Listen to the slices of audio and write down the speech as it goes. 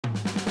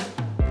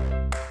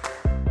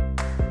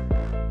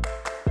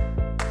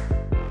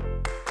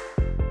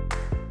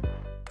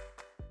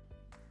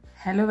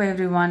Hello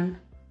everyone,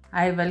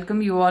 I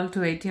welcome you all to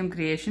ATM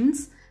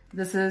Creations.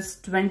 This is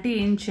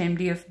 20-inch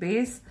MDF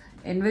base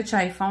in which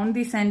I found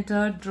the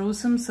center, drew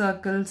some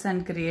circles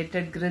and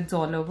created grids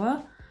all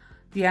over.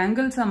 The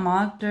angles are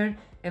marked at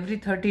every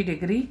 30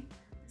 degree,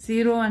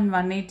 0 and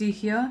 180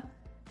 here.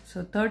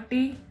 So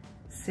 30,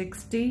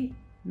 60,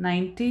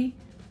 90,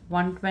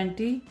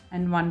 120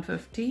 and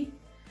 150.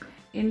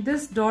 In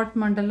this dot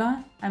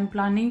mandala, I'm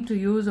planning to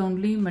use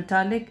only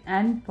metallic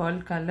and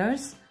pearl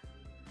colors.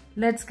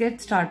 Let's get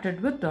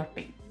started with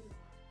dotting.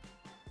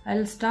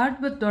 I'll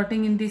start with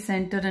dotting in the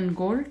center in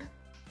gold.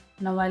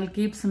 Now I'll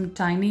keep some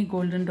tiny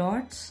golden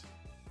dots.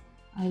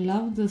 I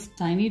love this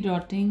tiny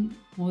dotting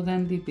more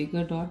than the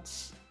bigger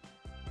dots.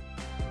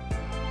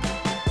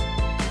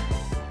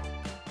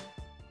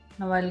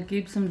 Now I'll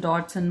keep some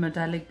dots in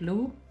metallic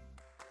blue.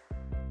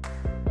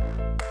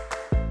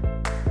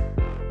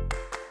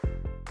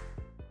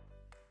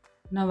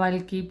 Now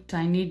I'll keep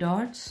tiny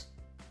dots.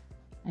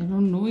 I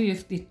don't know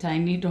if the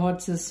tiny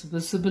dots is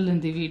visible in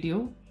the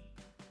video.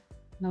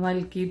 Now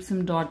I'll keep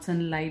some dots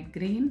in light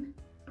green.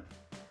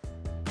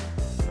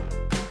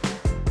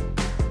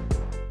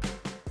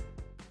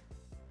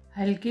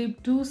 I'll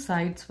keep two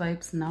side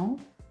swipes now.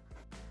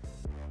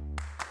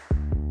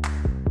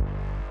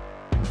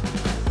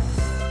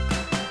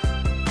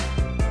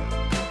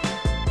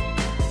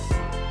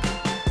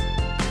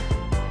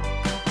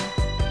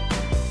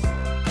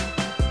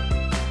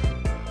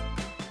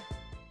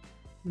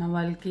 Now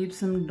I'll keep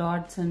some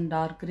dots in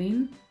dark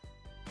green.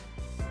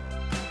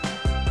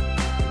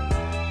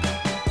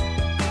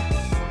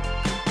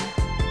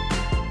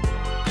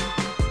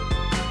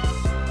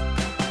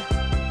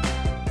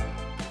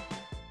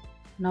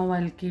 Now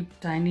I'll keep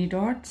tiny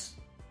dots.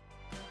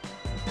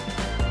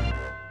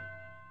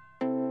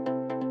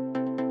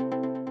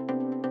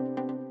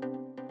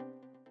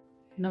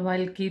 Now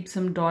I'll keep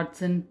some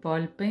dots in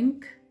pearl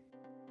pink.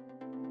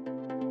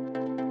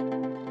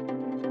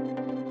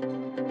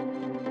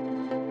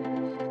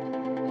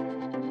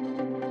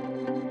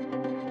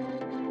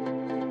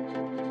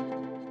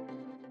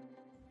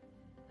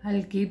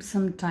 I'll keep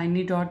some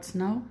tiny dots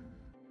now.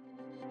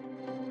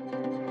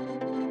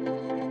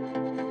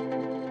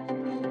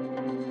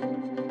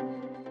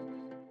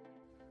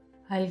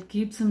 I'll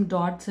keep some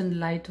dots in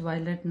light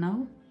violet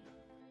now.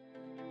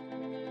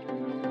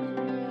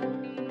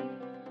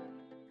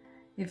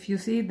 If you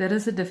see, there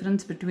is a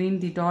difference between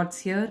the dots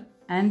here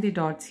and the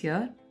dots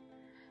here.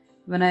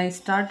 When I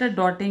started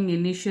dotting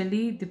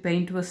initially, the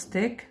paint was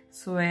thick,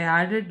 so I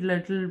added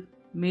little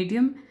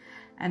medium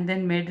and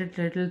then made it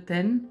little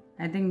thin.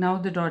 I think now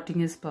the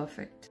dotting is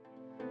perfect.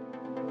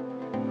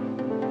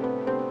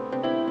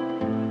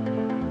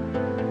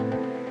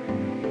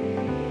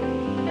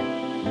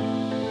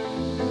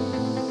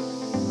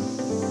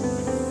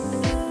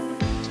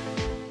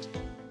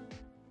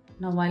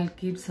 Now I'll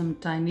keep some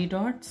tiny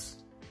dots.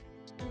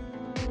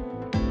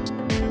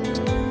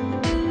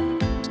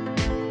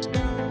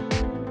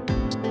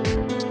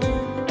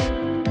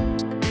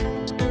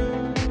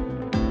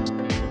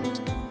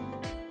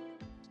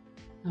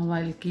 Now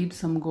I'll keep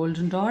some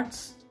golden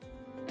dots.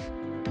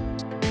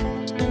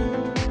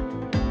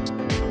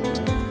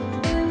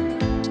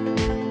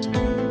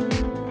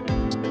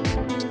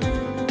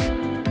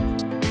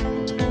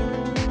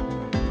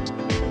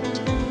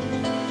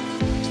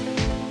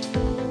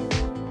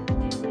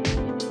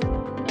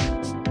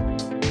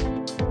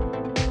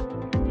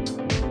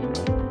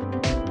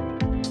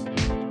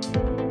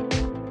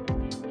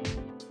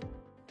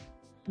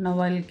 Now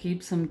I'll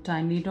keep some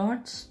tiny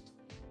dots.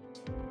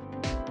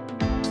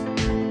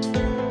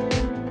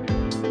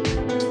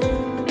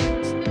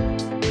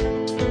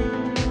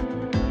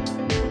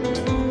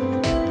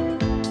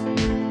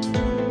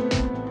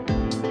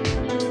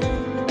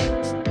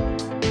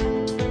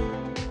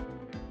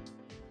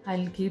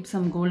 I'll keep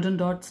some golden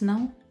dots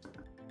now.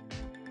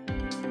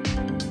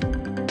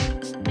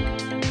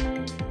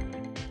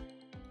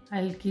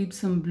 I'll keep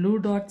some blue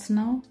dots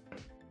now.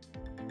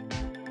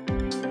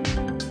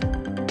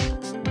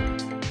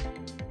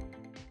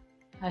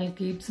 I'll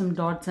keep some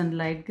dots in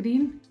light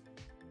green.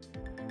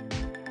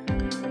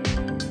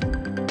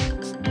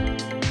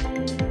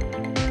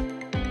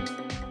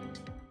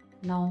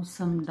 Now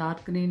some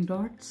dark green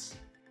dots.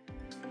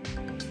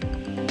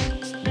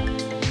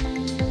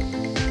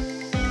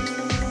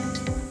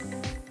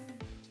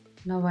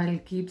 Now I'll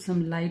keep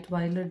some light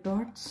violet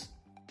dots.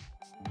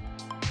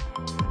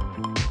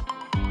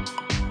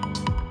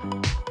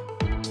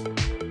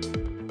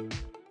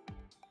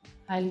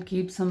 I'll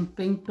keep some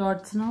pink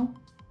dots now.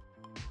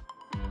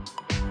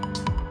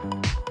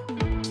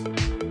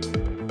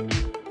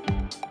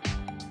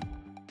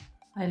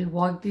 I'll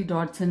work the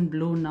dots in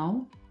blue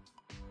now.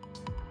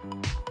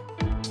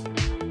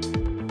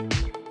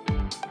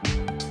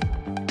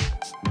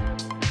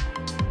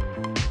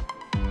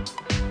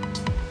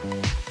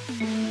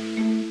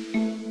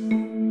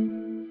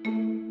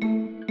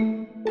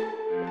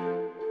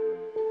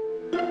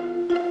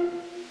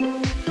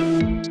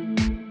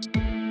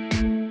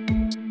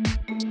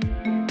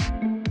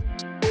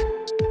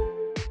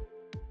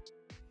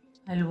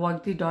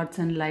 work the dots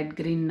in light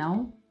green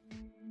now.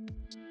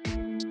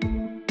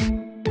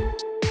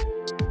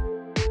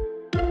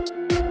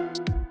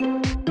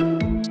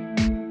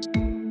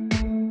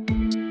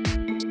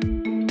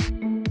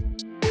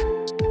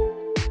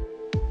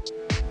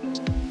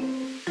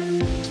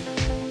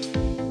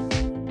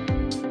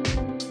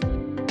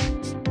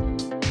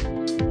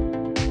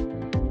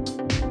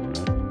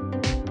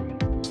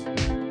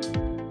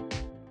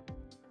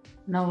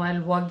 Now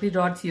I'll work the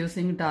dots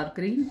using dark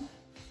green.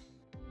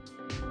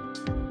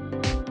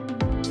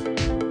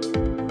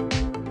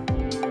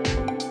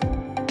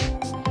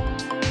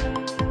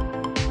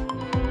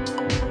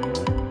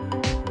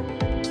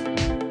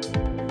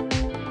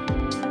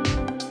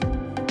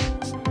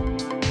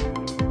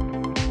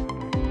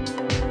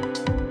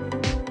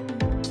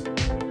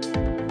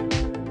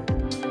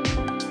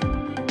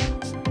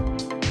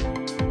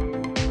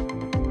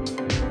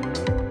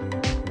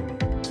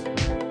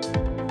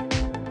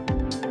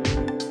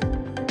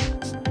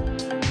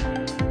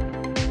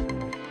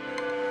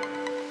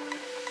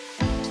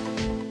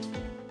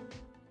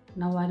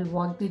 Now I'll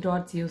work the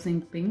dots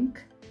using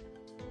pink.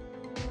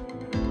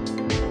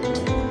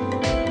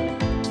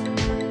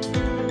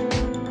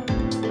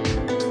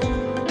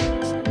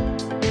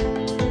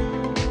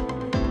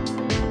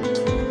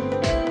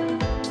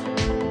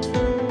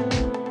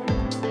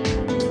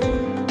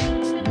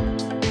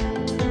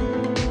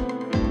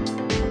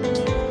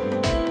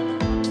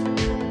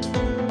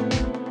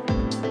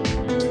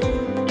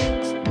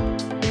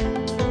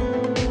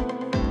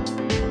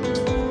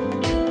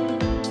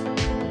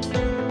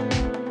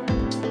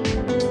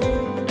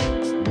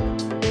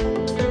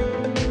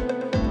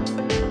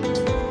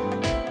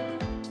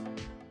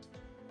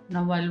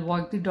 Now I'll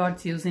work the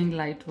dots using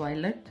light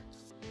violet.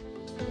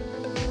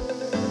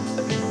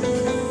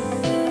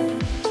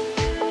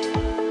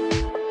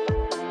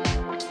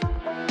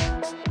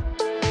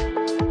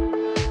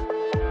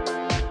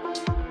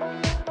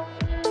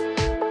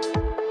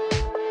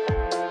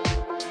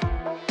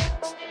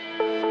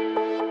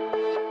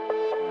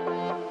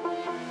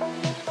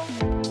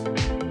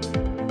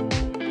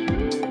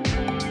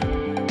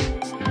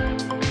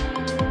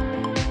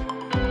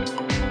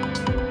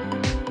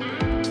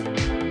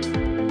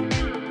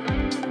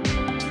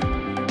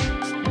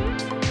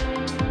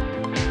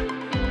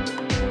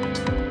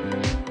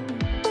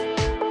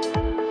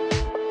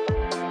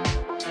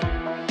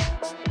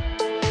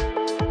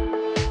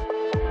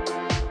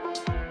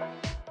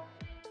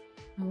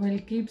 I'll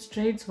keep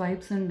straight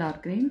swipes in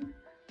dark green.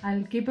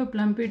 I'll keep a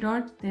plumpy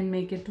dot, then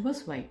make it to a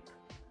swipe.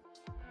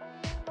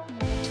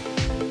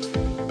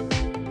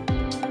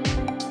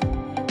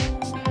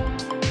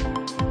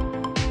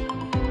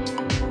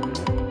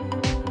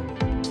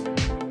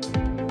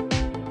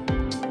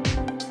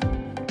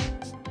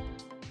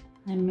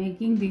 I'm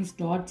making these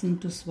dots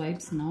into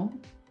swipes now.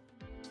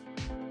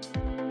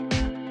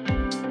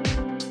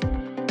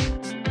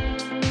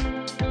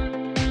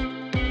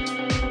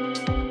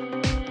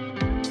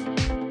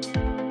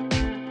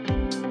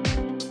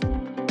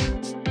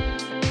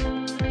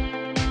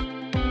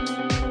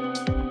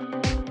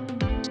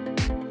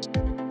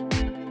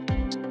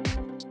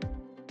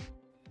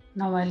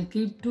 Now I'll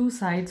keep two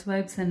side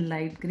swipes in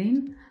light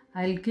green.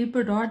 I'll keep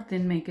a dot,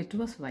 then make it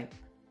to a swipe.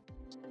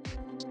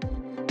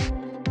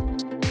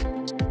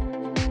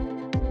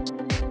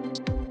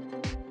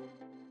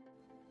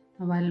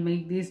 Now I'll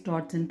make these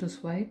dots into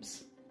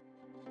swipes.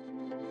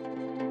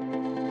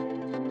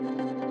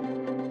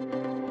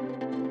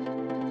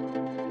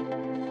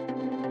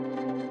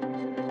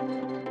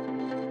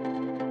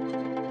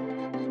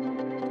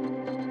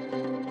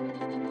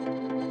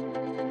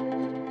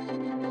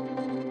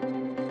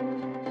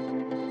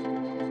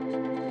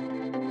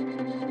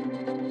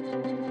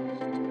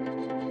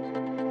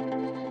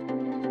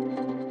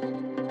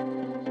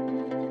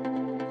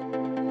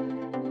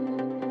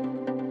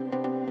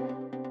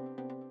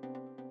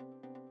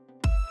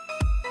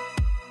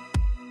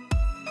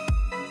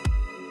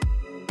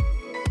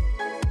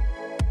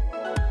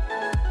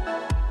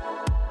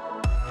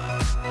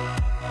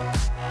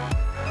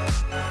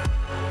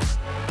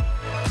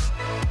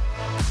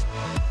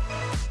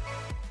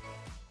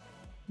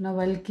 Now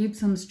I'll keep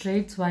some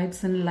straight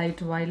swipes in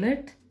light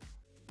violet.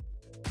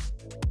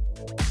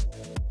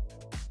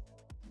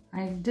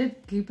 I did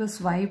keep a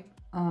swipe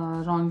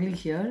wrongly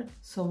here.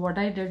 So what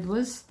I did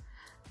was,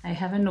 I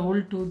have an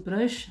old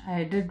toothbrush.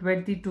 I did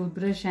wet the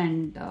toothbrush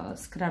and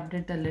scrubbed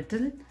it a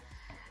little.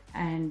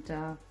 And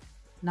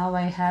now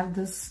I have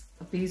this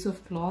piece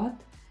of cloth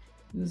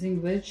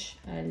using which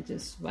I'll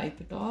just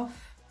wipe it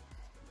off.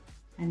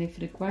 And if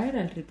required,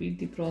 I'll repeat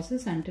the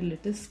process until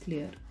it is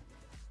clear.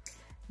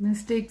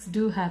 Mistakes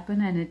do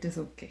happen and it is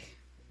okay.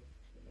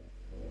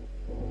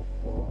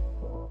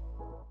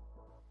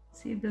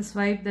 See, the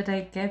swipe that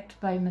I kept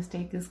by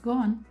mistake is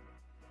gone.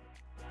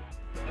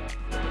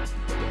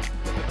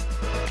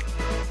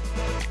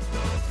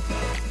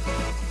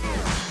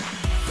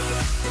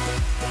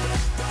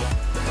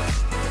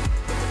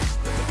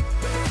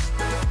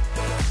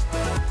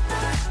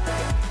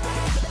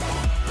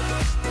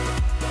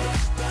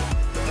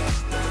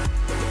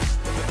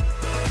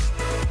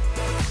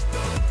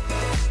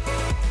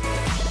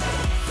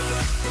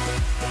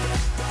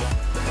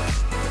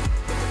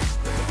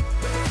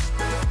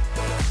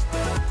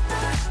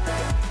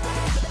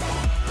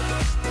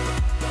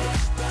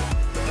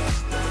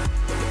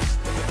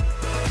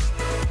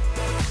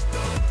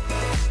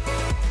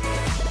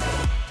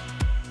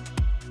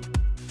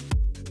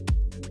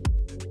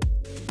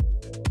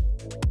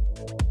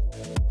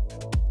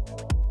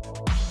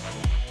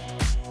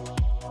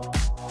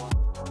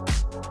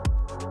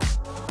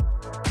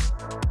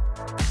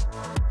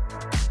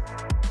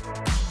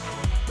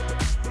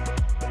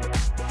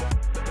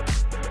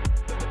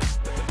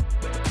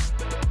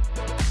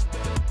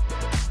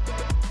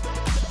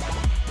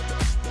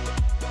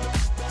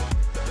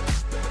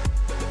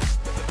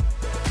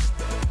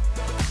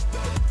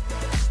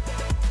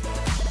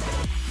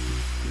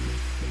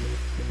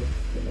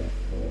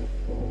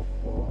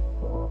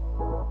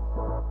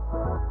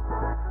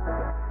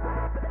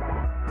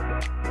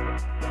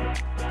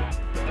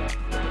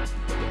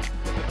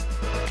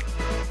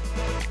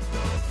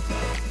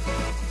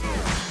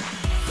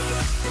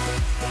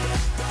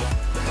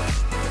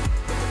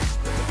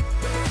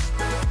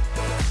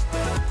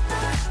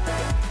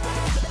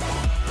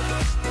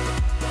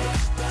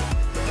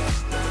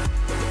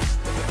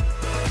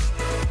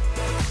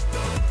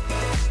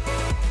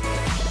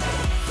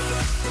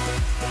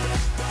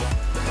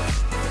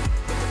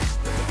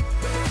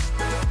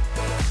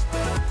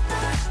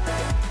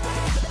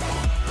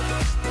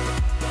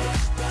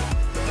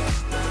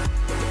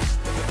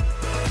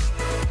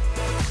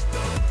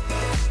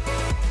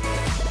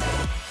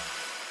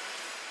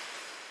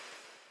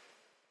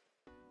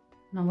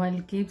 Now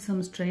I'll keep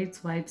some straight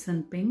swipes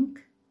in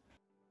pink.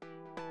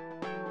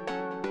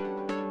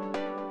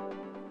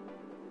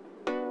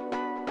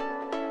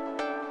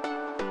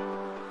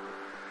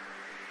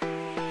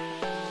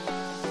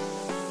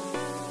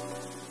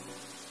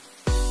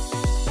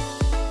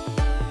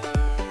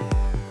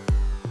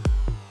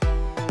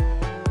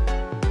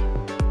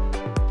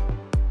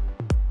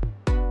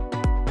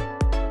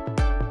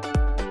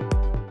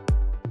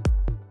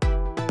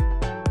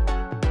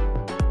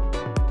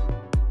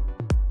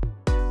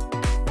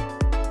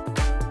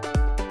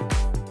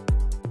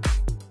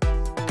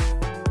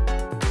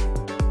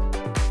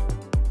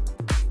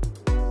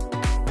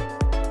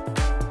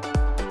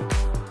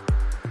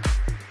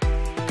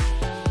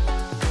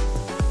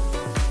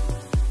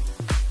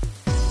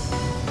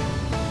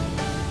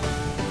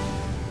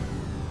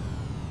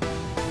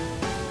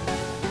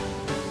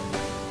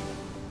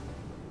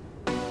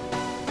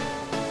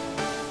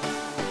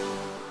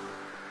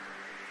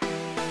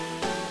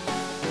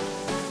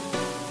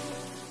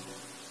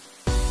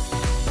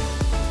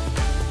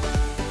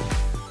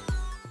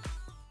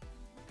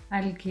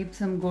 I'll keep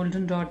some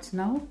golden dots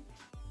now.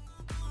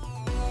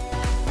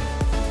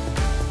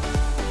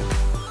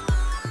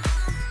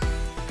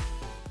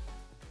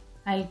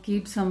 I'll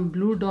keep some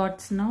blue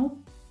dots now.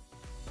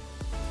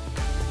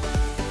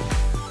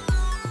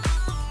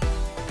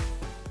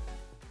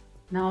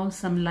 Now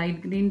some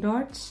light green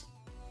dots.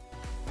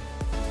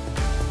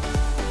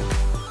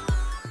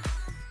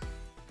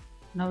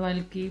 Now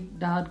I'll keep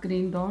dark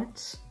green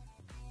dots.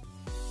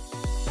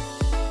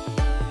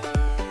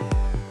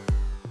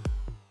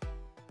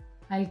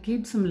 I'll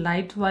keep some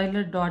light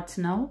violet dots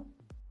now.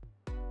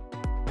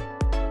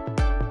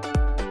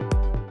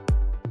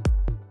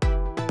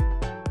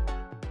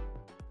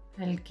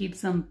 I'll keep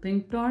some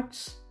pink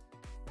dots.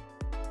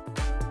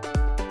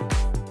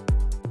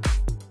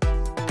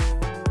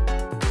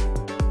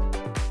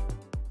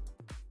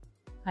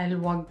 I'll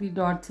work the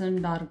dots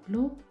in dark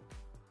blue.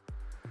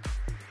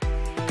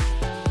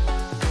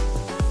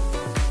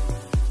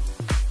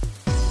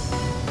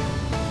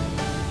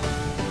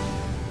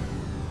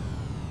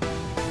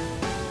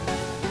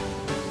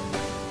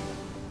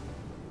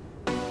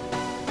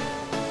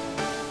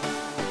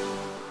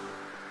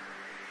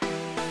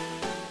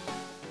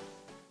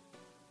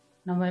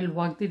 Now I'll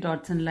work the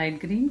dots in light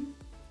green.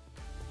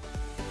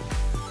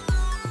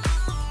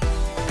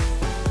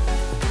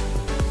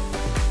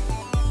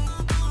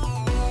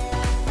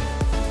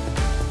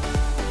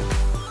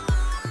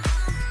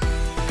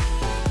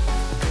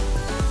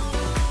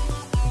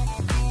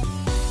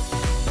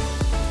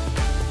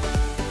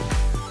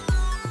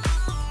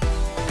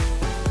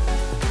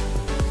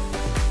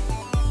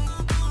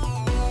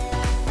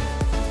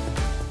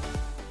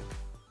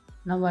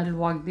 Now I'll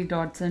work the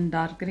dots in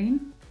dark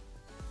green.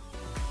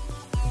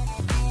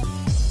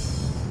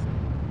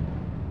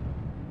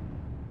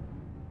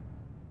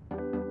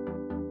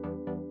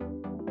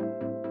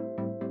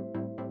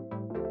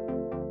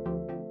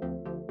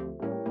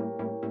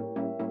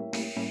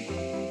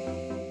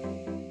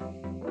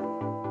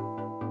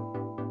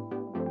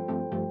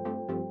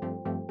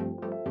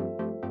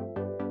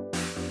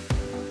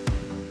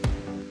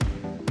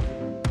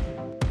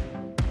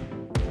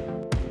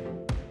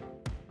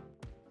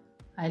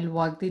 I'll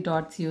work the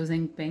dots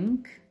using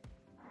pink.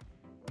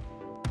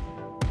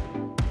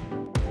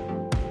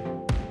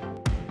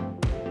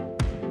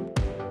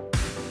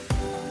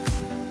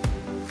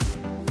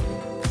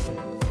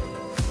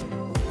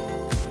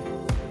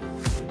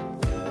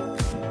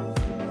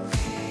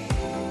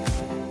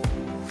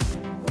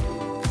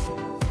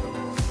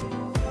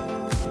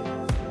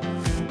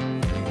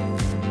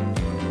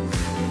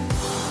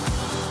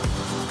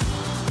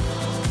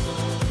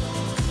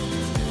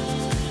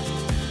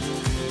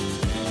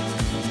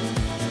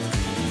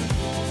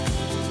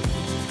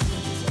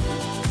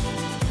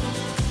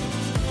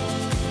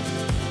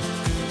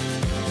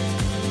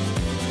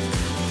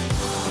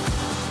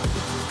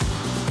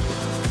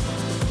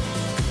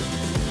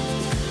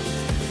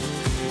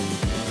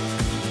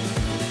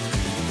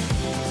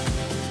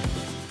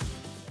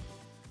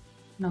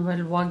 Now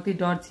I'll work the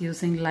dots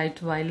using light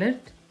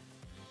violet.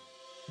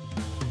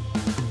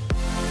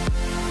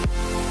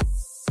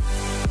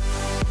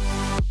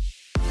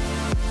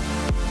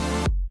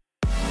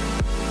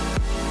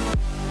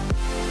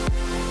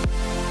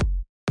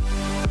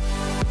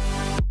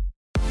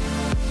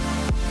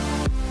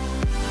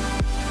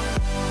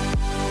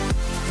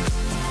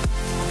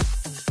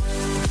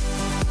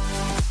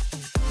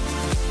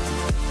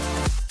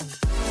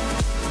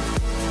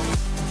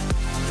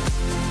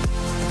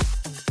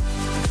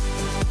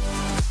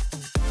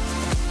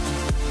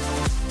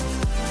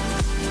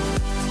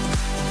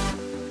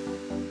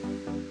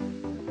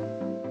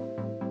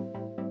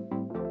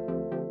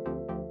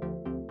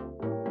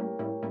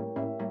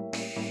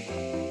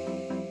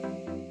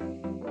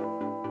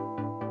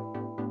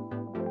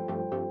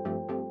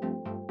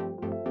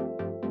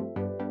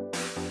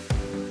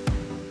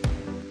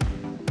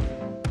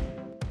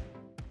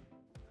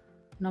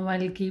 Now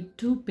I'll keep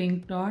 2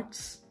 pink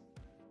dots.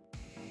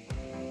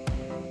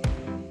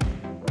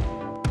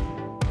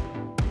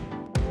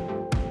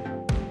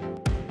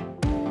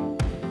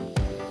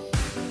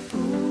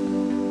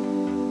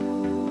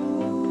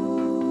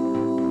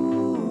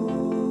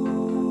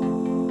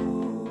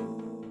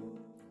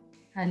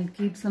 I'll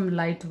keep some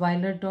light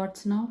violet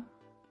dots now.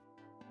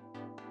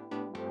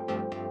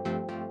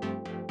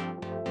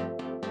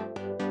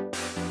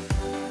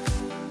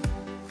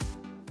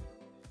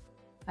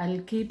 I'll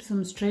keep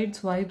some straight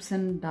swipes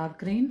in dark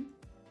green.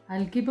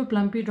 I'll keep a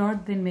plumpy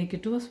dot, then make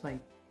it to a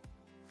swipe.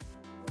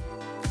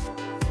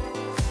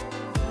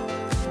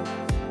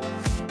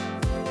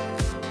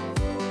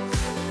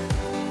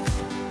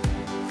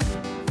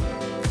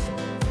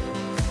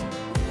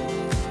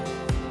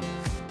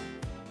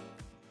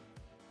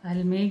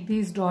 I'll make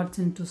these dots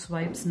into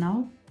swipes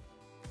now.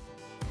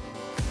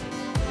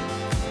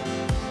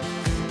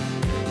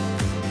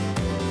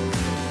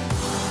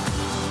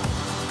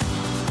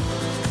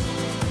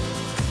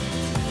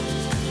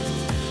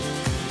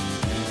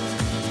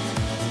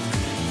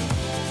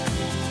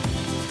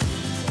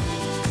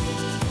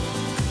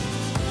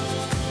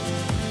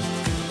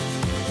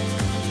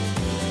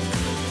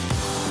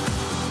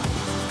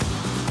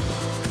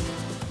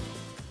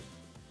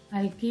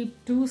 I'll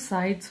keep 2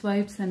 side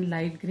swipes in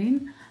light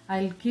green.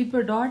 I'll keep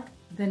a dot,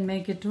 then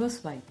make it to a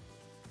swipe.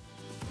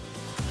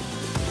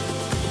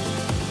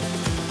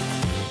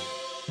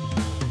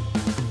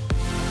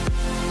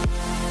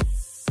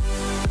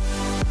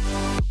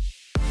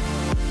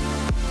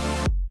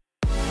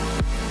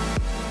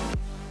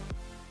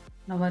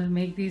 Now I'll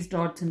make these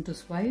dots into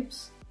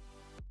swipes.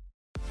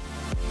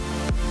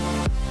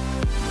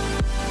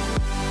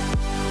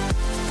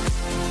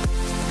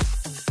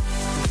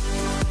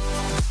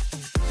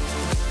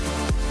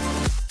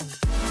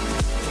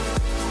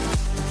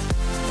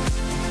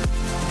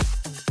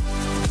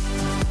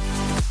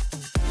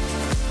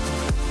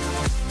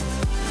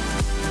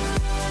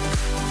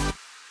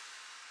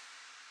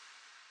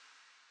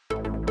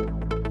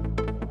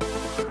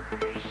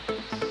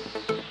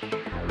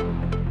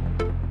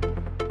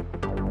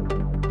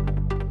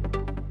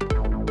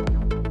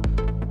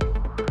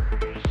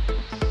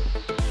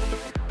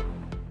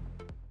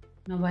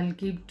 Now I'll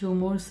keep 2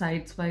 more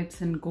side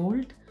swipes in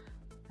gold.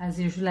 As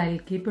usual, I'll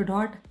keep a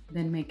dot,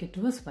 then make it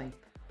to a swipe.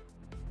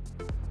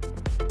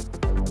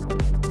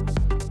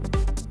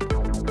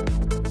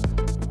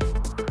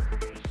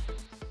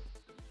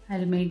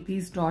 I'll make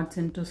these dots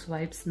into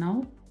swipes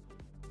now.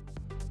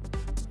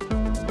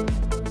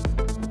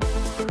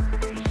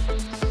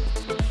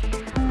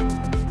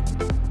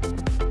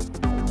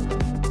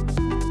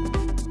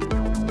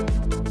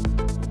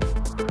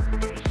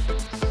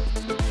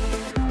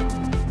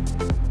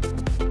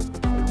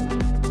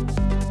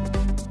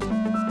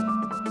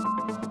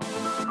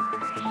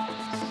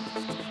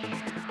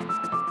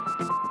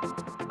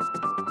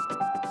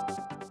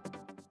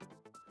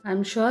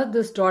 I'm sure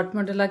this dot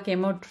mandala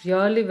came out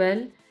really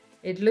well.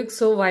 It looks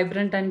so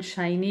vibrant and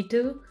shiny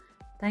too.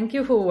 Thank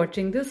you for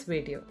watching this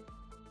video.